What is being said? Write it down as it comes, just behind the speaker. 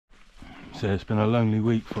So it's been a lonely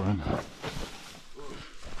week for him.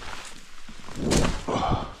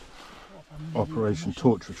 Operation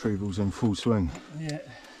Torch Retrieval's in full swing. Yeah.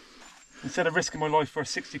 Instead of risking my life for a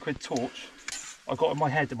 60 quid torch, I got in my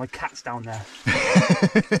head that my cat's down there.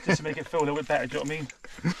 Just to make it feel a little bit better, do you know what I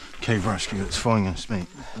mean? Cave rescue, it's fine us, mate.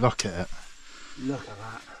 Look at it. Look at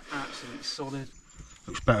that. Absolutely solid.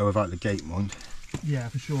 Looks better without the gate, mind. Yeah,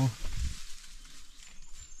 for sure.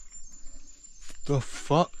 The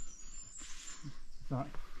fuck? That.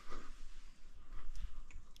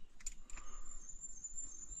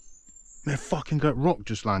 That fucking gut rock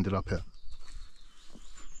just landed up here.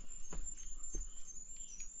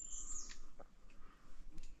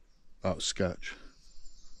 That was sketch.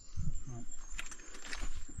 Right.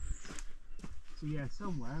 So yeah,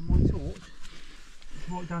 somewhere my torch is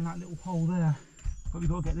right down that little hole there. But we've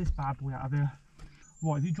got to get this bad boy out of here.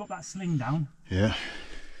 Right, if you drop that sling down. Yeah.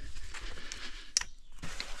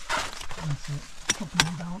 That's it. Drop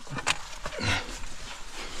it down.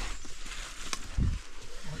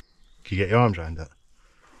 Can you get your arms around it?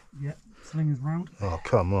 Yeah, sling is round. Oh,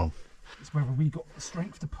 come on. It's whether we got the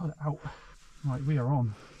strength to pull it out. Right, we are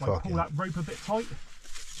on. Right, pull that rope a bit tight.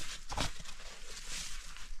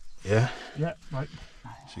 Yeah? Yeah, right.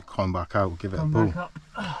 So climb back out, give it Come a pull. back up.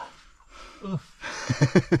 What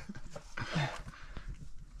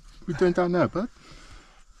are you doing down there, bud?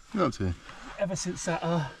 What are you up to? Ever since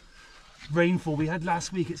that rainfall we had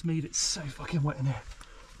last week, it's made it so fucking wet in here.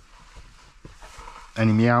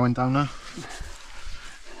 Any meowing down there?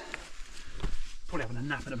 Probably having a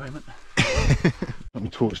nap at the moment. Let me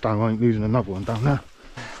torch down, I ain't losing another one down there.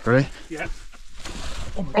 Ready? Yeah.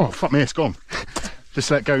 Oh, fuck me, it's gone. Just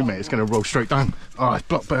let go, mate, it's going to roll straight down. Oh, it's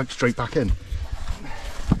blocked back straight back in.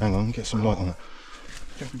 Hang on, get some light on it.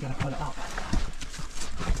 Just gonna pull it up.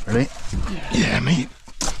 Ready? Yeah, mate.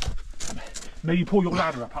 Maybe pull your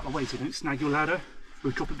ladder up out of the way so you don't snag your ladder.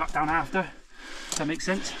 We'll drop it back down after. Does that make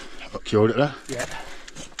sense? Got cured it there? Yeah.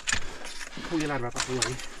 Pull your ladder up out of the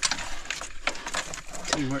way.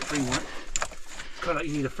 Teamwork, teamwork. It's kind of like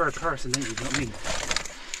you need a third person, don't you? Do you know what I mean?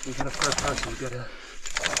 You've got a third person, you've got to...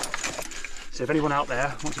 So if anyone out there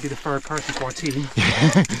wants to be the third person to our team...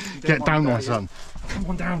 Get down there, son. Come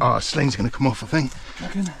on down. Oh, sling's going to come off, I think.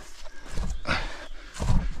 Reckon?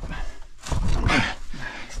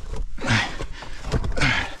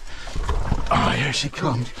 Oh, here she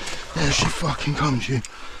comes. There she fucking comes, you.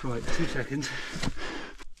 Right, 2 seconds.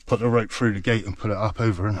 Put the rope through the gate and pull it up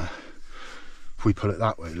over, innit? If we pull it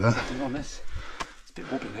that way, look. On this. It's a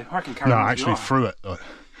bit wobbly there. I can carry No, on as actually you are. through it, like.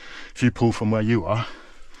 If you pull from where you are,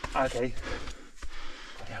 Okay.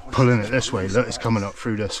 Yeah, pulling it this way, look, it's coming up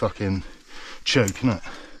through this fucking choke, isn't it?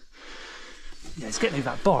 Yeah, it's getting over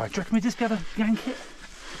that bar. Do you reckon we just get a yank it?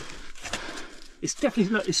 It's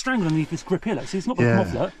definitely, look, it's strangled underneath this grip here, look, so it's not going to come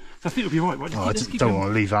off, look. So I think it'll be right. Just Oh, keep, I just keep don't going. want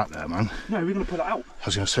to leave that there, man. No, we're going to pull it out. I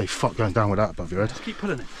was going to say, fuck going down with that above your head. Just keep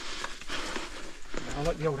pulling it. I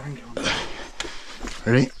like the old angle on it.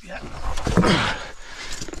 Ready? Yeah.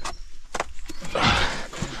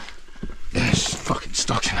 Yeah, it's fucking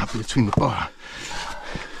stuck in up between the bar.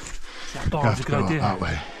 So that bar is a good Go up idea. that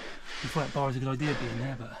way. I thought that bar is a good idea being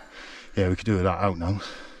there, but... Yeah, we could do that out now.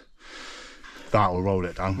 That'll roll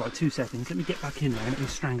it down. Right, 2 seconds. Let me get back in there and let me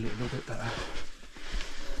strangle it a little bit better.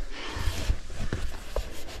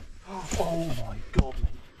 Oh my god,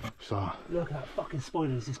 mate. So, Look at that fucking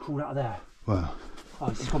spoiler that's just crawled out of there. well, Oh,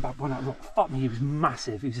 he's just gone back behind that rock. Fuck me, he was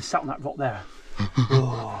massive. He was just sat on that rock there.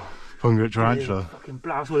 Oh, hungry tarantula. fucking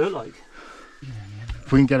blast what it looked like.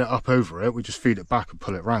 If we can get it up over it, we just feed it back and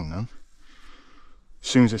pull it round then. As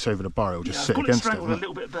soon as it's over the bar, it'll just sit I've got against it it. strangled a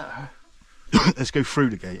little bit better. Let's go through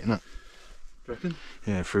the gate, innit? Do you reckon?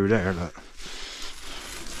 Yeah, through there, look.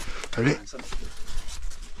 Ready?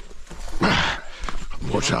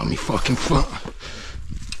 Watch out on me fucking foot.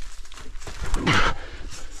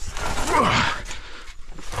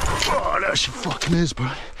 Oh, there she fucking is, bro.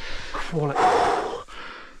 Quality.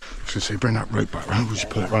 Should say bring that rope back round, we'll just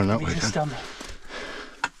pull it round that way Just then.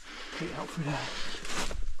 take it out through there.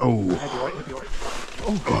 Oh, He'll be right.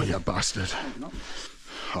 oh, you bastard.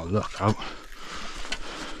 Oh, look out.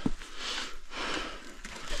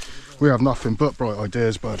 We have nothing but bright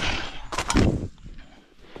ideas, bud.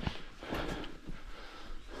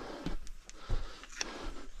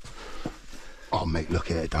 Oh, mate, look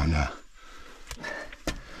at it down there.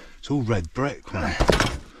 It's all red brick, man.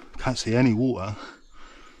 Can't see any water.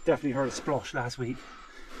 Definitely heard a splosh last week.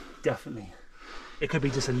 Definitely. It could be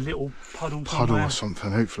just a little puddle Puddle somewhere, or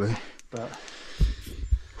something, hopefully. but...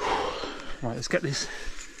 Right, let's get this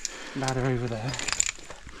ladder over there.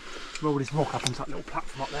 Roll this rock up onto that little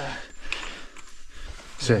platform up there.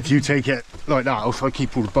 So if you take it like that, if I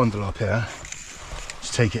keep all the bundle up here,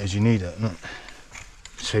 just take it as you need it. Look.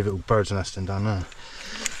 Save little birds nesting down there.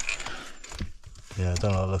 Yeah, I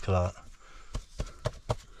don't like the look of that.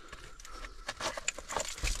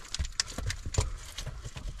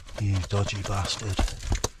 You dodgy bastard.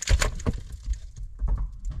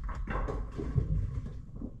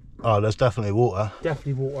 Oh, there's definitely water.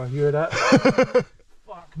 Definitely water, you hear that?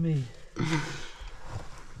 Fuck me.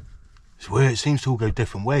 It's weird, it seems to all go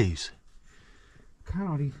different ways. Can't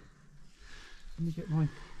hardly. Let me get my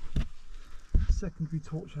secondary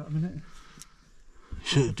torch out a minute.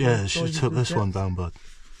 Should have took this one down, bud.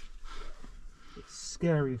 It's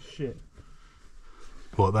scary as shit.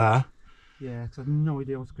 What, there? Yeah, because I've no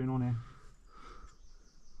idea what's going on here.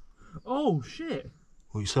 Oh shit!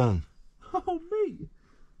 What are you saying? Oh mate!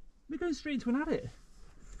 We're going straight into an adit.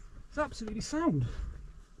 It's absolutely sound.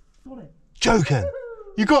 Got it. Joking!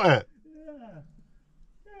 You got it?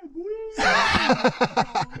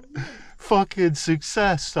 Yeah. Fucking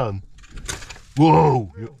success, son.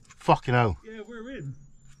 Whoa! Fucking hell. Yeah, we're in.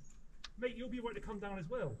 Mate, you'll be right to come down as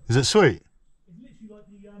well. Is it sweet? It's literally like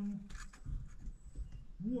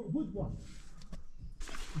the wood one.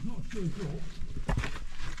 It's not a steel door.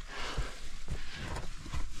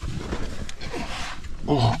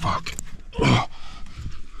 Oh, fuck.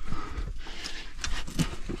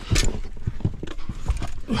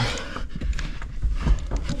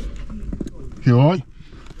 You alright?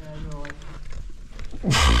 Yeah, you're alright.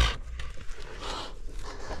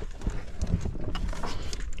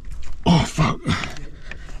 Oh, fuck.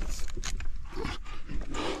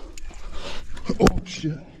 Oh,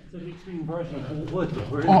 shit. It's an extreme version of all wood, but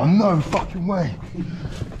we're in. Oh, no fucking way.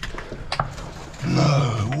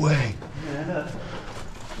 No way. Yeah, look.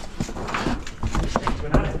 Straight to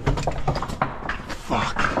an adit.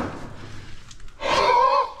 Fuck.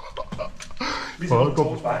 Well, I've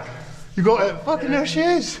got back. You got it? Fucking there she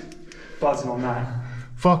is. Buzzing on that.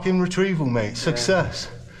 Fucking retrieval, mate. Success.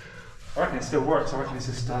 I reckon it still works. I reckon it's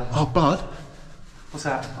just. Oh, bud. What's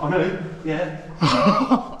that? I know. Yeah.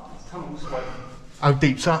 It's tunnels, like. How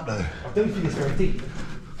deep's that, though? I don't think it's very deep.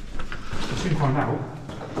 We'll soon find out.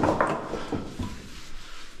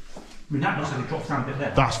 I mean, that looks like it drops down a bit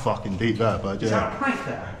there. That's fucking deep there, bud. Is Yeah. that a plank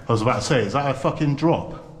there? I was about to say, is that a fucking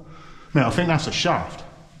drop? Mate, I think that's a shaft.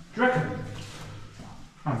 Do you reckon?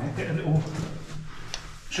 Oh, mate, get a little.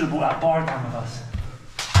 Should have brought that bar down with us.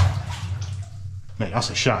 Mate, that's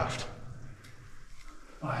a shaft.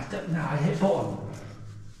 Oh, I don't know. I hit bottom.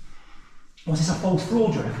 Was this a false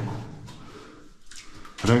floor, do you reckon?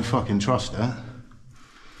 I don't fucking trust it. I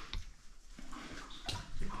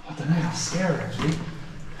don't know. That's scary, actually.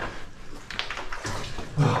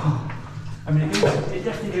 I mean, it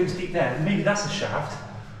definitely goes deep there. Maybe that's a shaft.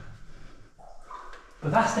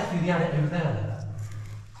 But that's definitely the adit over there.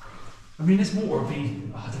 I mean, this water would be.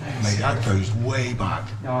 Oh, I don't know. Mate, that goes way back.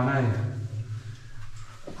 No, I know.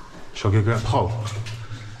 Shall I go get a pole?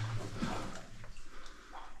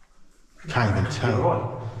 Can't even tell.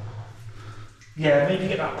 Right. Yeah, maybe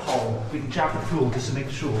get that pole. We can jab the floor just to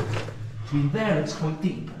make sure. I mean, there it's quite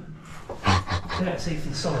deep. There it's safe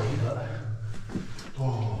and sorry, but.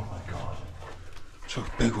 Oh my god. Took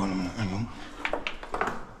a big one a minute, hang on.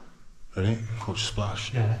 Ready? Watch the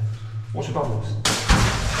splash. Yeah. Watch the bubbles.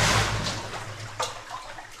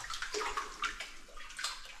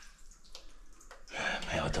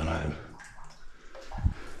 Mate, I don't know.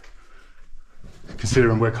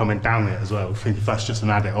 Considering we're coming down it as well, I think if that's just an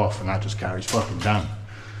adit off and that just carries fucking down.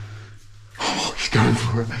 Oh, he's going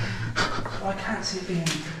for it. I can't see it being.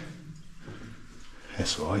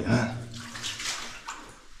 It's alright, yeah.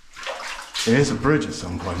 It is a bridge at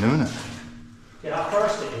some point, isn't it? Yeah, at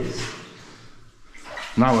first it is.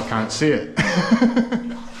 Now I can't see it.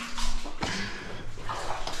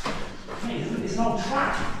 Mate, it's an old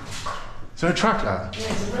track. Is there a track there?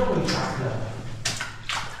 Yeah, it's a railway track there.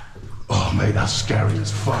 Oh mate, that's scary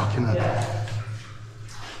as fuck, isn't it? Yeah.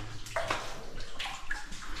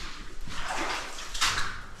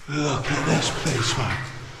 Look at this place, man.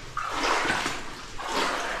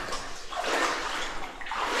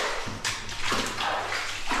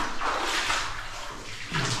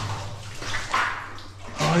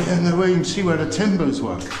 Oh yeah, and the way you can see where the timbers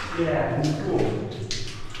were. Yeah, cool.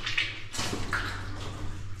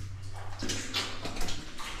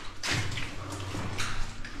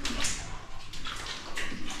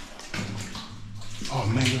 Oh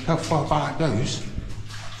mate, look how far back it goes.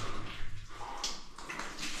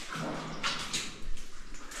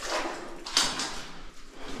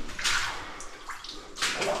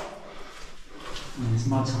 This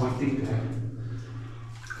mud's quite deep there.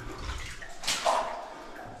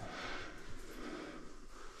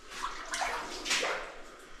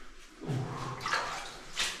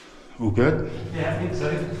 All good? Yeah, I think so.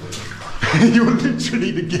 You're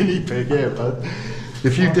literally the guinea pig here, bud.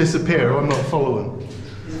 If you disappear, I'm not following.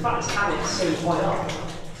 It's the fact it's so high up.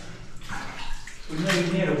 We're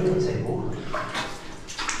nowhere near the water table.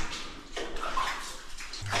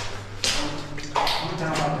 I'm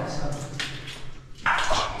down like this.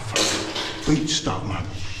 Beach stuck, man.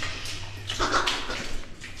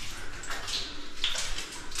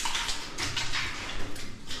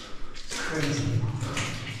 Crazy.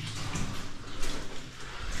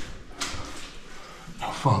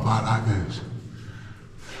 How far back that goes?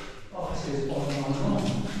 Oh, this is on.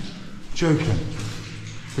 Joking.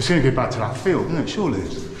 It's going to go back to that field, isn't it? Surely.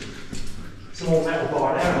 Some more metal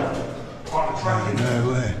bar there, part of the track.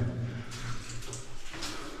 No way.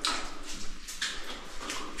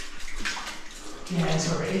 Yeah, that's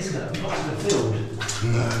where it is, look. Not in the field.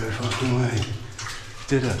 No fucking way.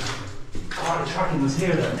 Did it? Part of the tracking was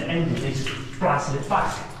here, look, and it ended. They just blasted it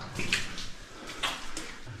back.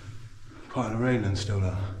 Part of the railing still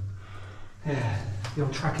there. Yeah, the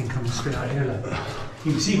old tracking comes straight out here, look.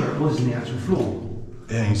 You can see where it was in the actual floor.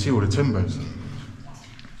 Yeah, you can see all the timbers.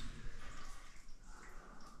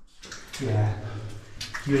 Yeah,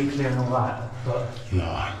 you ain't clearing all that, but...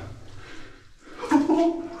 Nah.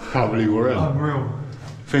 Can't believe we're in. Unreal.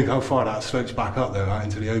 Think how far that slopes back up though, out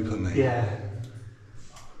into the open, mate. Yeah.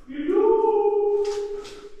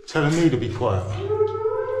 Telling me to be quiet.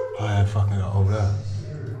 I had fucking got hold there.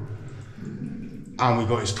 And we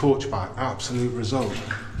got his torch back. Absolute result.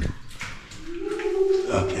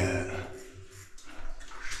 Look at it.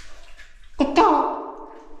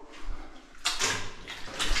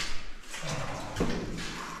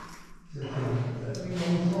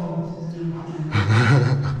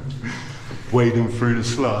 Wading through the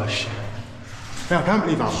slush. Yeah, I can't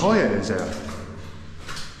believe how high it is here.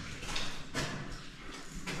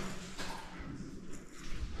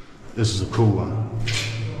 This is a cool one.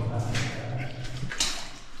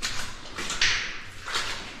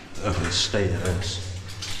 Look at the state of this.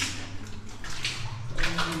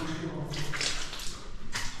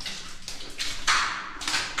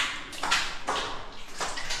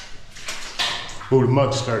 All the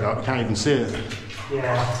mud's stirred up, you can't even see it.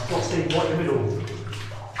 Yeah, what's the right in the middle?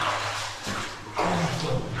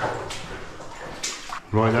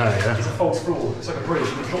 Right there, yeah? It's a false floor, it's like a bridge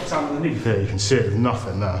and it drops down underneath. Yeah, you can see it, there's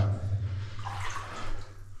nothing there.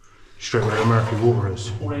 Straight where the murky water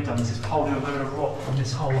is. All they've done is just pulled over a rock from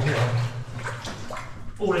this hole here.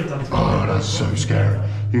 All they've done is Oh, that's so scary.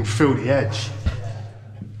 You can feel the edge.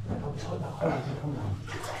 How tight that hole is, come down.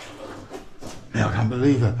 Yeah, I can't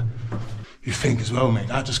believe it. You think as well, mate,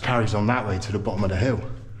 that just carries on that way to the bottom of the hill.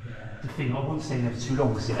 The thing, I won't stay there for too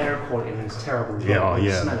long because the air quality in there is terrible. Yeah, you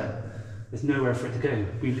yeah. smell it. There's nowhere for it to go.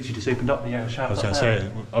 We literally just opened up the air shaft. I was going to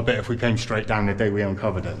say, I bet if we came straight down the day we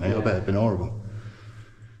uncovered it, mate, I bet it'd been horrible.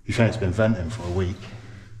 You think it's been venting for a week?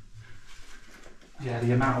 Yeah,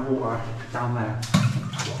 the amount of water down there,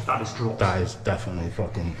 that is dropped. That is definitely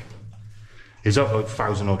fucking... It's up like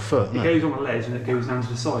 1,000 odd foot, isn't It goes on the ledge and it goes down to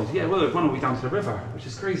the side. Yeah, well, it went all the way down to the river, which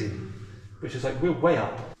is crazy. Which is like, we're way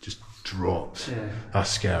up. Just drops. Yeah. That's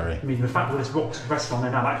scary. I mean, the fact that this rock's resting on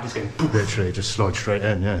there now, that could just go... Literally, just slide straight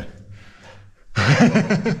in, yeah.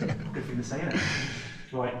 Good thing to say, isn't it?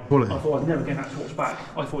 Right, Quality. I thought I'd never get that torch back.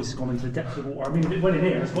 I thought it's gone into the depths of the water. I mean, it went in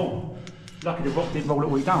here, it's gone. Lucky the rock didn't roll it all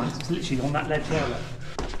the way down. It's literally on that ledge there.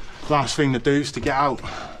 Look. Last thing to do is to get out.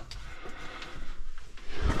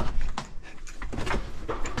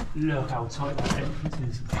 Look how tight that entrance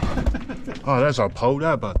is. Oh, there's our pole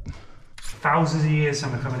there, bud. Thousands of years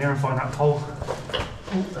someone come in here and find that pole.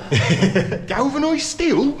 Galvanised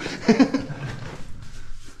steel?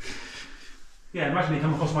 Yeah, imagine they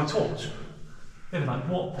come across my torch. They'd be like,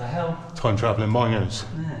 what the hell? Time travelling miners.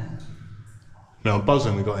 Yeah. No, I'm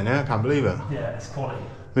buzzing we got in here, I can't believe it. Yeah, it's quality.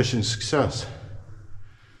 Mission success.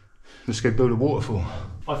 Let's go build a waterfall.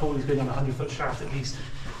 I thought we was going down a 100-foot shaft at least.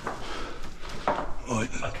 Right.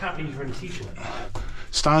 I can't believe you're in a t-shirt.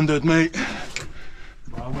 Standard, mate.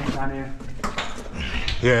 Right, I went down here.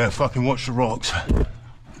 Yeah, fucking watch the rocks.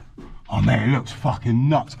 Oh man, it looks fucking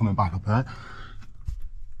nuts coming back up there.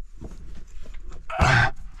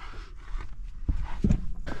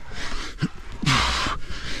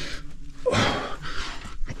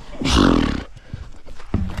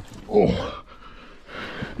 Oh.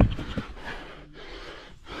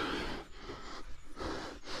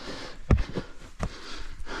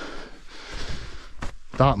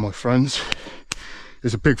 That, my friends,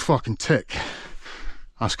 is a big fucking tick.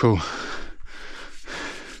 That's cool.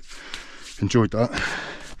 Enjoyed that.